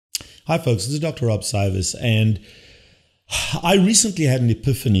Hi, folks. This is Dr. Rob Cywes, and I recently had an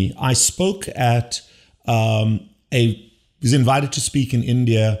epiphany. I spoke at was invited to speak in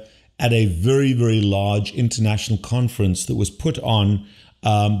India at a very, very large international conference that was put on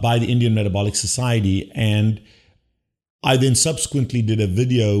by the Indian Metabolic Society, and I then subsequently did a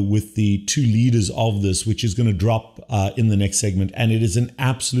video with the two leaders of this, which is going to drop in the next segment, and it is an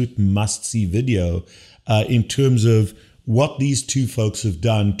absolute must-see video in terms of what these two folks have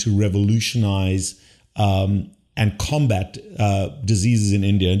done to revolutionize and combat diseases in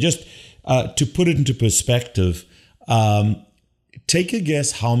India. And just to put it into perspective, take a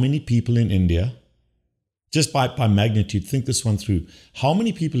guess how many people in India, just by magnitude, think this one through. How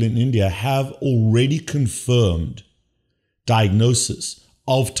many people in India have already confirmed diagnosis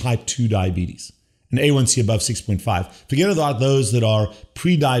of type 2 diabetes? An A1C above 6.5. Forget about those that are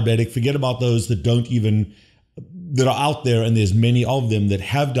pre-diabetic. Forget about those that that are out there, and there's many of them that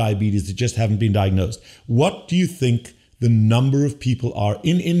have diabetes that just haven't been diagnosed. What do you think the number of people are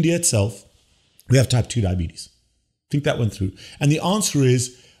in India itself who have type 2 diabetes? Think that one through. And the answer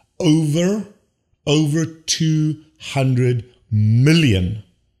is over 200 million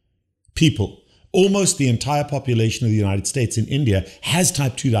people. Almost the entire population of the United States in India has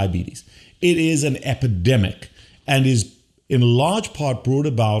type 2 diabetes. It is an epidemic and is in large part brought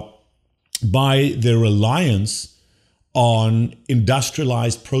about by their reliance on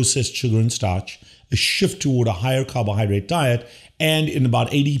industrialized processed sugar and starch, a shift toward a higher carbohydrate diet, and in about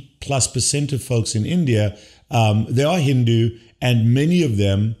 80+% of folks in India, they are Hindu, and many of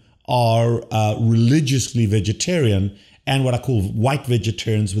them are religiously vegetarian, and what I call white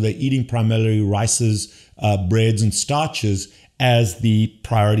vegetarians, where they're eating primarily rices, breads, and starches as the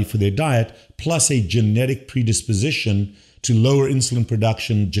priority for their diet, plus a genetic predisposition to lower insulin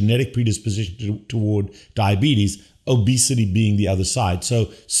production, genetic predisposition toward diabetes, obesity being the other side.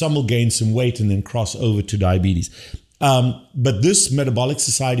 So some will gain some weight and then cross over to diabetes. But this Metabolic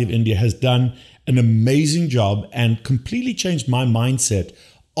Society of India has done an amazing job and completely changed my mindset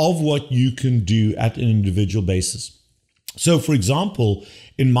of what you can do at an individual basis. So, for example,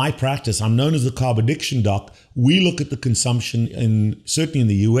 in my practice, I'm known as the carb addiction doc. We look at the consumption, certainly in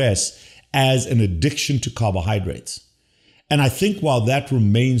the US, as an addiction to carbohydrates. And I think while that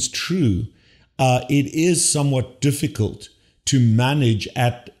remains true, it is somewhat difficult to manage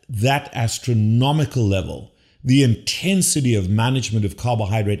at that astronomical level the intensity of management of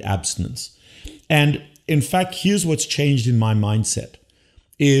carbohydrate abstinence. And in fact, here's what's changed in my mindset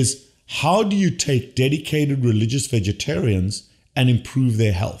is how do you take dedicated religious vegetarians and improve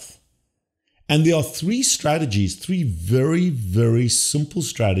their health? And there are three strategies, three very, very simple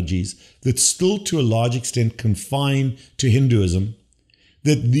strategies that still to a large extent confine to Hinduism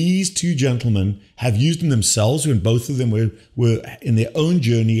that these two gentlemen have used in themselves when both of them were in their own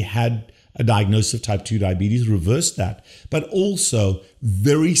journey, had a diagnosis of type 2 diabetes, reversed that, but also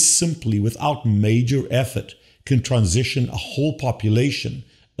very simply, without major effort, can transition a whole population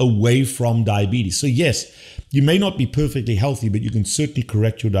away from diabetes. So yes, you may not be perfectly healthy, but you can certainly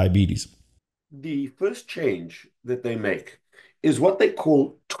correct your diabetes. The first change that they make is what they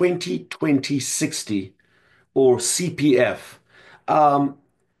call 20-20-60 or CPF. I'll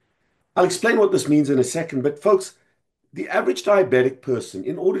explain what this means in a second, but folks, the average diabetic person,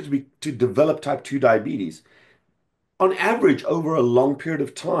 in order to develop type 2 diabetes, on average, over a long period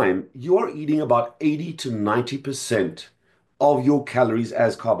of time, you are eating about 80 to 90% of your calories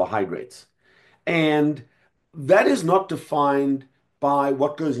as carbohydrates. And that is not defined by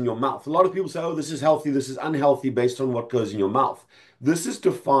what goes in your mouth. A lot of people say, oh, this is healthy, this is unhealthy based on what goes in your mouth. This is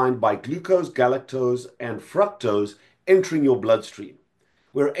defined by glucose, galactose, and fructose entering your bloodstream,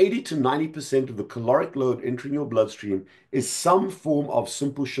 where 80 to 90% of the caloric load entering your bloodstream is some form of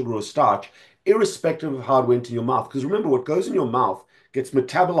simple sugar or starch, irrespective of how it went in your mouth. Because remember, what goes in your mouth gets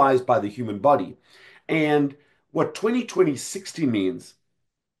metabolized by the human body. And what 20-20-60 means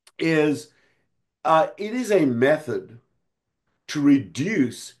is it is a method to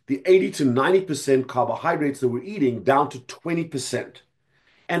reduce the 80 to 90% carbohydrates that we're eating down to 20%.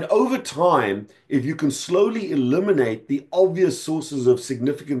 And over time, if you can slowly eliminate the obvious sources of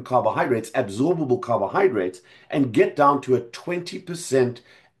significant carbohydrates, absorbable carbohydrates, and get down to a 20%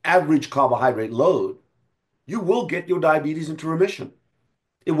 average carbohydrate load, you will get your diabetes into remission.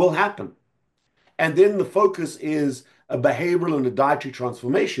 It will happen. And then the focus is a behavioral and a dietary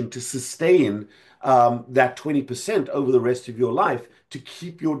transformation to sustain that 20% over the rest of your life to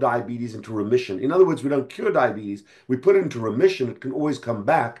keep your diabetes into remission. In other words, we don't cure diabetes, we put it into remission. It can always come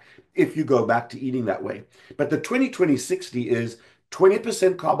back if you go back to eating that way. But the 20-20-60 is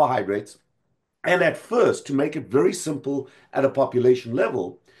 20% carbohydrates. And at first, to make it very simple at a population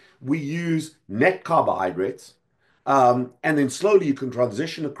level, we use net carbohydrates, and then slowly you can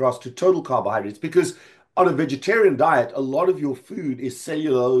transition across to total carbohydrates because on a vegetarian diet, a lot of your food is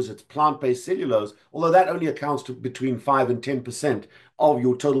cellulose, it's plant-based cellulose, although that only accounts to between 5 and 10% of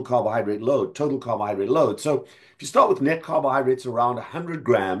your total carbohydrate load. So if you start with net carbohydrates around 100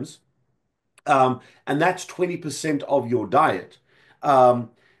 grams, and that's 20% of your diet.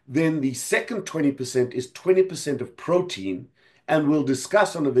 Then the second 20% is 20% of protein, and we'll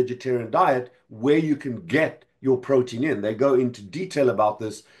discuss on a vegetarian diet where you can get your protein in. They go into detail about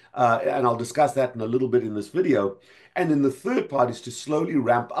this, and I'll discuss that in a little bit in this video. And then the third part is to slowly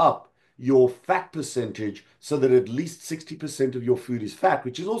ramp up your fat percentage so that at least 60% of your food is fat,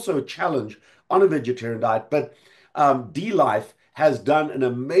 which is also a challenge on a vegetarian diet. But dLife has done an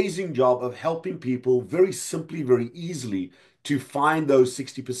amazing job of helping people very simply, very easily to find those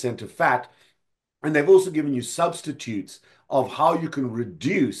 60% of fat. And they've also given you substitutes of how you can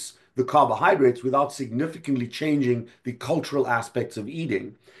reduce the carbohydrates without significantly changing the cultural aspects of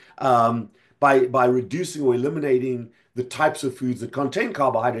eating, by reducing or eliminating the types of foods that contain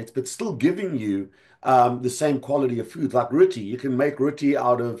carbohydrates, but still giving you the same quality of food, like roti. You can make roti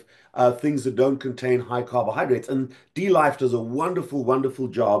out of things that don't contain high carbohydrates. And dLife does a wonderful, wonderful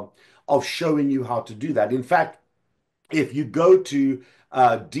job of showing you how to do that. In fact, if you go to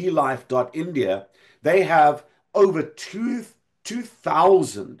dlife.india, they have over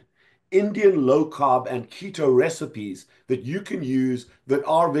 2,000 Indian low carb and keto recipes that you can use that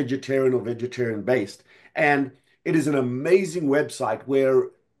are vegetarian or vegetarian based. And it is an amazing website where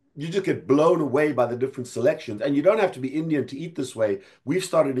you just get blown away by the different selections. And you don't have to be Indian to eat this way. We've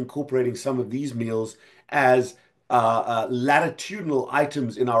started incorporating some of these meals as latitudinal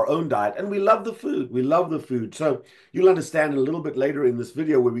items in our own diet. And we love the food. We love the food. So you'll understand a little bit later in this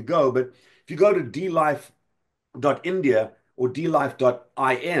video where we go. But if you go to dlife.india or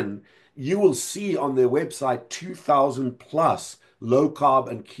dlife.in, you will see on their website 2,000 plus low carb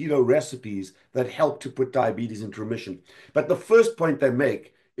and keto recipes that help to put diabetes into remission. But the first point they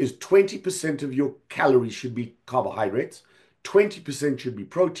make is 20% of your calories should be carbohydrates, 20% should be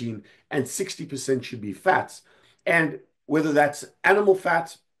protein, and 60% should be fats. And whether that's animal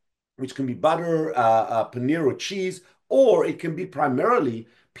fats, which can be butter, paneer, or cheese, or it can be primarily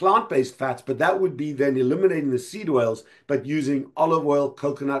plant-based fats, but that would be then eliminating the seed oils, but using olive oil,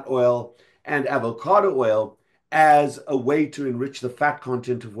 coconut oil, and avocado oil as a way to enrich the fat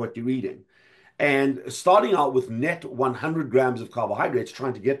content of what you're eating. And starting out with net 100 grams of carbohydrates,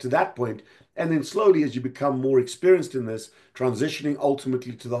 trying to get to that point, and then slowly, as you become more experienced in this, transitioning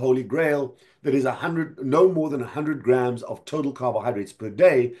ultimately to the Holy Grail, that is no more than 100 grams of total carbohydrates per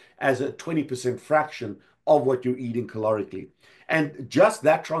day as a 20% fraction of what you're eating calorically. And just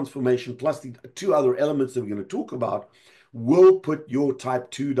that transformation, plus the two other elements that we're going to talk about, will put your type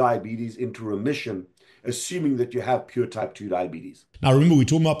 2 diabetes into remission, assuming that you have pure type 2 diabetes. Now, remember, we're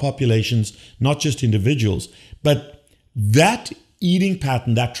talking about populations, not just individuals, but that eating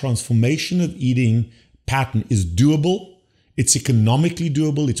pattern, that transformation of eating pattern is doable. It's economically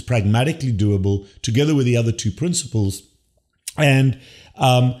doable. It's pragmatically doable, together with the other two principles. And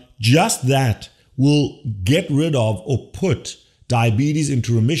just that will get rid of or put diabetes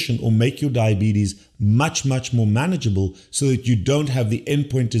into remission, or make your diabetes much, much more manageable, so that you don't have the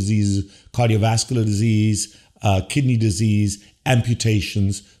endpoint diseases, cardiovascular disease, kidney disease,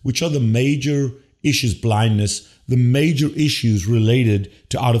 amputations, which are the major issues, blindness, the major issues related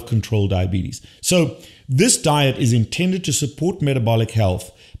to out of control diabetes. So this diet is intended to support metabolic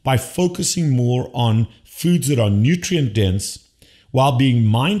health by focusing more on foods that are nutrient dense while being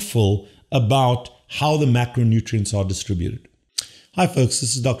mindful about how the macronutrients are distributed. Hi folks,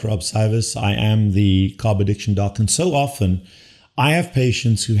 this is Dr. Rob Cywes. I am the carb addiction doc, and so often I have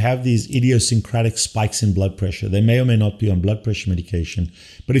patients who have these idiosyncratic spikes in blood pressure. They may or may not be on blood pressure medication,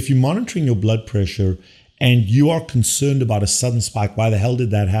 but if you're monitoring your blood pressure and you are concerned about a sudden spike, why the hell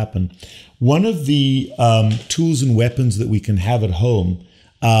did that happen? One of the tools and weapons that we can have at home,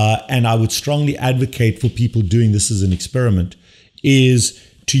 and I would strongly advocate for people doing this as an experiment, is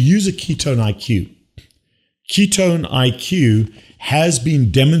to use a ketone IQ. Ketone IQ has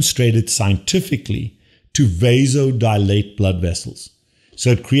been demonstrated scientifically to vasodilate blood vessels. So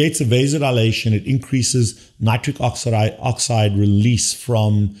it creates a vasodilation, it increases nitric oxide release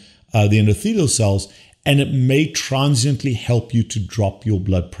from the endothelial cells, and it may transiently help you to drop your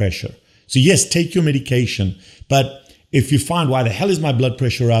blood pressure. So yes, take your medication, but if you find, why the hell is my blood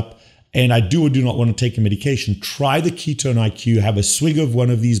pressure up, and I do or do not want to take a medication, try the ketone IQ, have a swig of one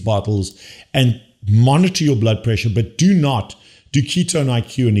of these bottles, and monitor your blood pressure, but do not do ketone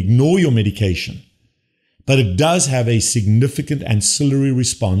IQ and ignore your medication. but it does have a significant ancillary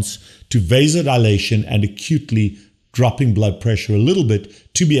response to vasodilation and acutely dropping blood pressure a little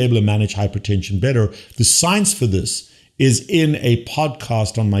bit to be able to manage hypertension better. The science for this is in a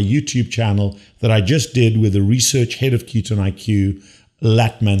podcast on my YouTube channel that I just did with the research head of Ketone IQ,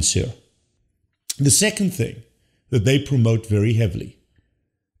 Lat Mansur. The second thing that they promote very heavily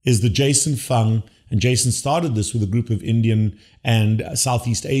is the Jason Fung, and Jason started this with a group of Indian and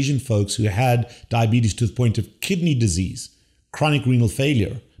Southeast Asian folks who had diabetes to the point of kidney disease, chronic renal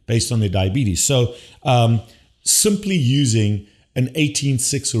failure based on their diabetes. So simply using an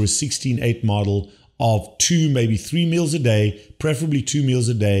 18-6 or a 16-8 model of 2, maybe 3 meals a day, preferably 2 meals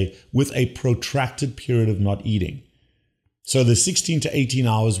a day, with a protracted period of not eating. So the 16 to 18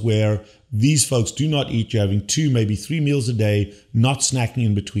 hours where these folks do not eat, you're having 2, maybe 3 meals a day, not snacking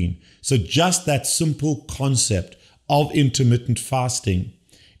in between. So just that simple concept of intermittent fasting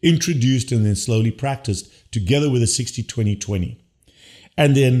introduced and then slowly practiced together with a 60-20-20.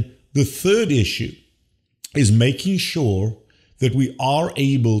 And then the third issue is making sure that we are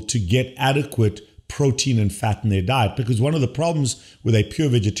able to get adequate protein and fat in their diet, because one of the problems with a pure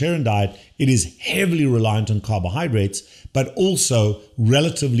vegetarian diet, it is heavily reliant on carbohydrates, but also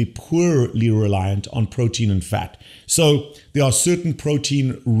relatively poorly reliant on protein and fat. So there are certain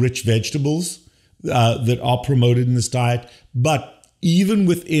protein-rich vegetables that are promoted in this diet, but even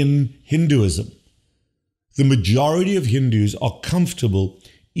within Hinduism, the majority of Hindus are comfortable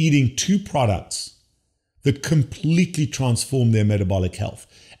eating 2 products that completely transform their metabolic health.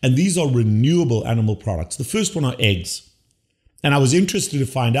 And these are renewable animal products. The first one are eggs. And I was interested to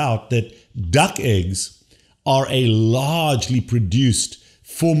find out that duck eggs are a largely produced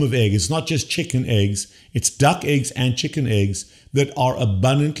form of egg. It's not just chicken eggs, it's duck eggs and chicken eggs that are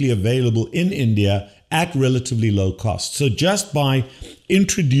abundantly available in India at relatively low cost. So just by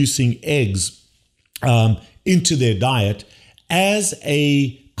introducing eggs into their diet as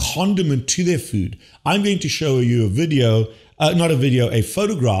a condiment to their food, I'm going to show you a video, a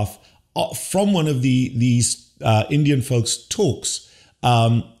photograph from one of these Indian folks' talks.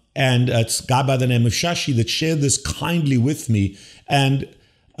 And it's a guy by the name of Shashi that shared this kindly with me. And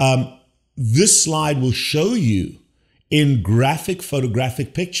this slide will show you in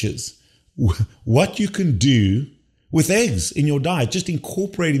photographic pictures what you can do with eggs in your diet, just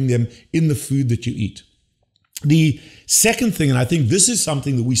incorporating them in the food that you eat. The second thing, and I think this is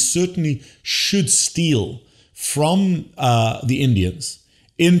something that we certainly should steal from the Indians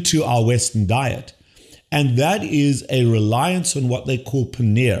into our Western diet, and that is a reliance on what they call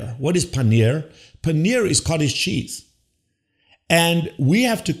paneer. What is paneer? Paneer is cottage cheese. And we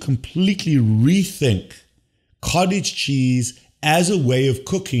have to completely rethink cottage cheese as a way of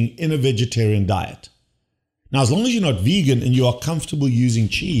cooking in a vegetarian diet. Now, as long as you're not vegan and you are comfortable using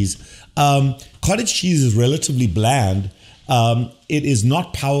cheese, cottage cheese is relatively bland. It is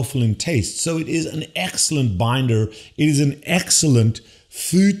not powerful in taste. So it is an excellent binder. It is an excellent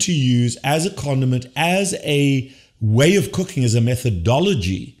food to use as a condiment, as a way of cooking, as a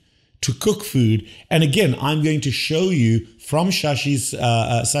methodology to cook food. And again, I'm going to show you from Shashi's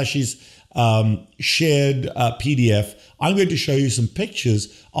shared PDF, I'm going to show you some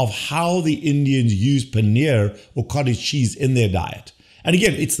pictures of how the Indians use paneer or cottage cheese in their diet. And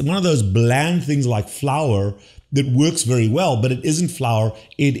again, it's one of those bland things like flour that works very well, but it isn't flour.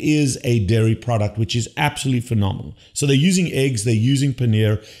 It is a dairy product, which is absolutely phenomenal. So they're using eggs, they're using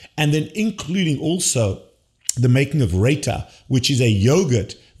paneer, and then including also the making of raita, which is a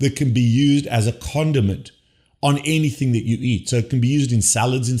yogurt that can be used as a condiment on anything that you eat. So it can be used in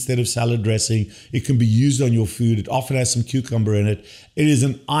salads instead of salad dressing. It can be used on your food. It often has some cucumber in it. It is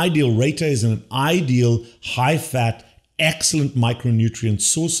an ideal, raita is an ideal high-fat, excellent micronutrient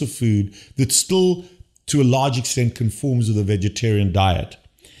source of food that still, to a large extent, conforms with a vegetarian diet.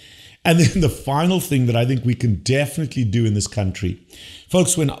 And then the final thing that I think we can definitely do in this country,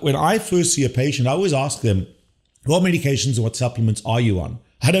 folks, when I first see a patient, I always ask them, what medications or what supplements are you on?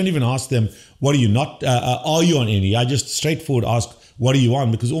 I don't even ask them, what are you not, are you on any? I just straightforward ask, what are you on?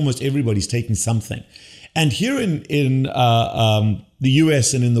 Because almost everybody's taking something. And here in the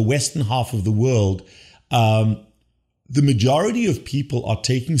US and in the Western half of the world, the majority of people are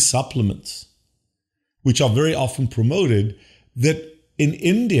taking supplements, which are very often promoted, that in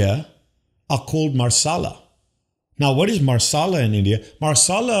India are called marsala. Now, what is marsala in India?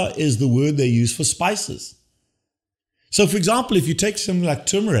 Marsala is the word they use for spices. So, for example, if you take something like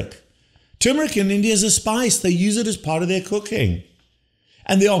turmeric, turmeric in India is a spice. They use it as part of their cooking.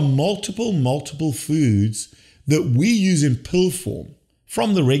 And there are multiple foods that we use in pill form,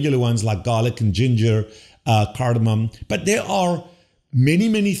 from the regular ones like garlic and ginger, cardamom. But there are many,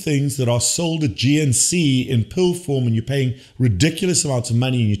 many things that are sold at GNC in pill form, and you're paying ridiculous amounts of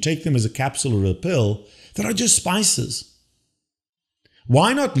money and you take them as a capsule or a pill, that are just spices.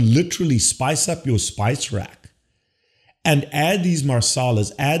 Why not literally spice up your spice rack and add these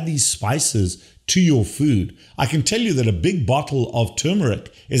marsalas, add these spices to your food? I can tell you that a big bottle of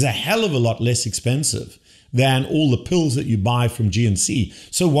turmeric is a hell of a lot less expensive than all the pills that you buy from GNC.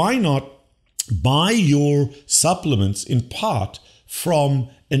 So why not buy your supplements in part from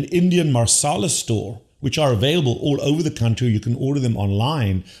an Indian marsala store, which are available all over the country. You can order them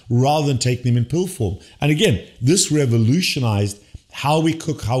online rather than take them in pill form. And again, this revolutionized how we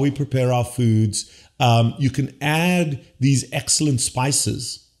cook, how we prepare our foods. You can add these excellent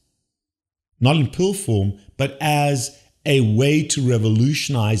spices, not in pill form, but as a way to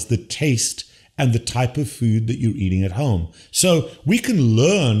revolutionize the taste and the type of food that you're eating at home. So we can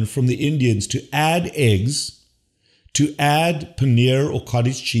learn from the Indians to add eggs, to add paneer or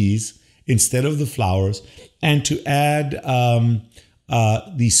cottage cheese instead of the flours, and to add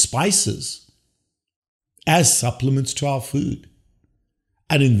these spices as supplements to our food.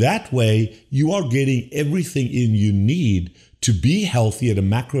 And in that way, you are getting everything in you need to be healthy at a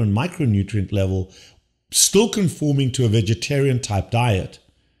macro and micronutrient level, still conforming to a vegetarian type diet,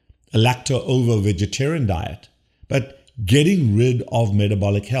 a lacto-ovo-vegetarian diet, but getting rid of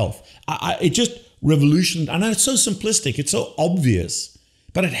metabolic health. It just revolutionized. I know it's so simplistic, it's so obvious,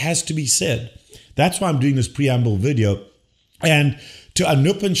 but it has to be said. That's why I'm doing this preamble video. And to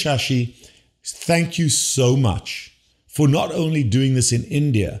Anup and Shashi, thank you so much for not only doing this in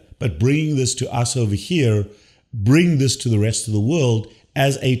India, but bringing this to us over here, bring this to the rest of the world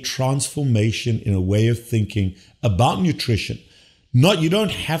as a transformation in a way of thinking about nutrition. You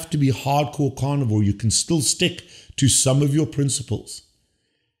don't have to be hardcore carnivore. You can still stick to some of your principles.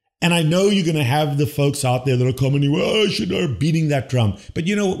 And I know you're going to have the folks out there that are commenting, well, I should are beating that drum. But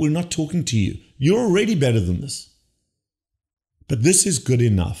you know what? We're not talking to you. You're already better than this. But this is good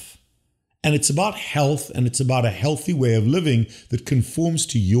enough. And it's about health, and it's about a healthy way of living that conforms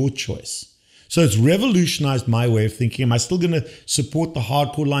to your choice. So it's revolutionized my way of thinking. Am I still going to support the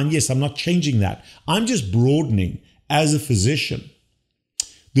hardcore line? Yes, I'm not changing that. I'm just broadening, as a physician,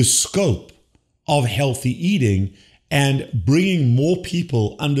 the scope of healthy eating and bringing more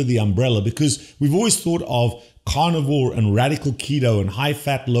people under the umbrella, because we've always thought of carnivore and radical keto and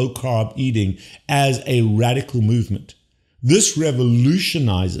high-fat, low-carb eating as a radical movement. This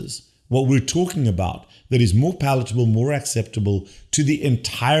revolutionizes what we're talking about, that is more palatable, more acceptable to the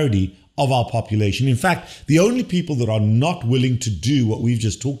entirety of our population. In fact, the only people that are not willing to do what we've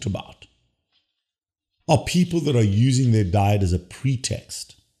just talked about are people that are using their diet as a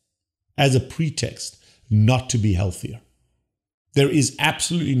pretext not to be healthier. There is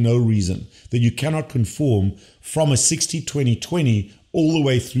absolutely no reason that you cannot conform from a 60-20-20 all the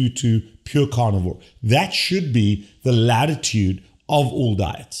way through to pure carnivore. That should be the latitude of all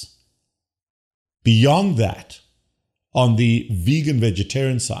diets. Beyond that, on the vegan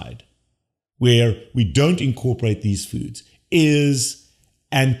vegetarian side, where we don't incorporate these foods, is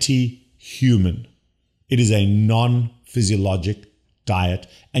anti-human. It is a non-physiologic diet,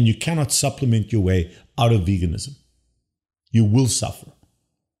 and you cannot supplement your way out of veganism. You will suffer.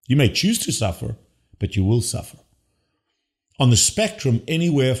 You may choose to suffer, but you will suffer. On the spectrum,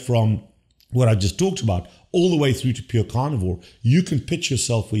 anywhere from what I just talked about all the way through to pure carnivore, you can pitch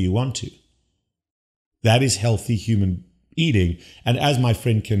yourself where you want to. That is healthy human eating. And as my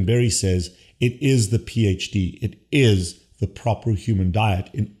friend Ken Berry says, it is the Ph.D. It is the proper human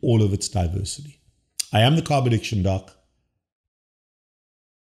diet in all of its diversity. I am the Carb Addiction Doc.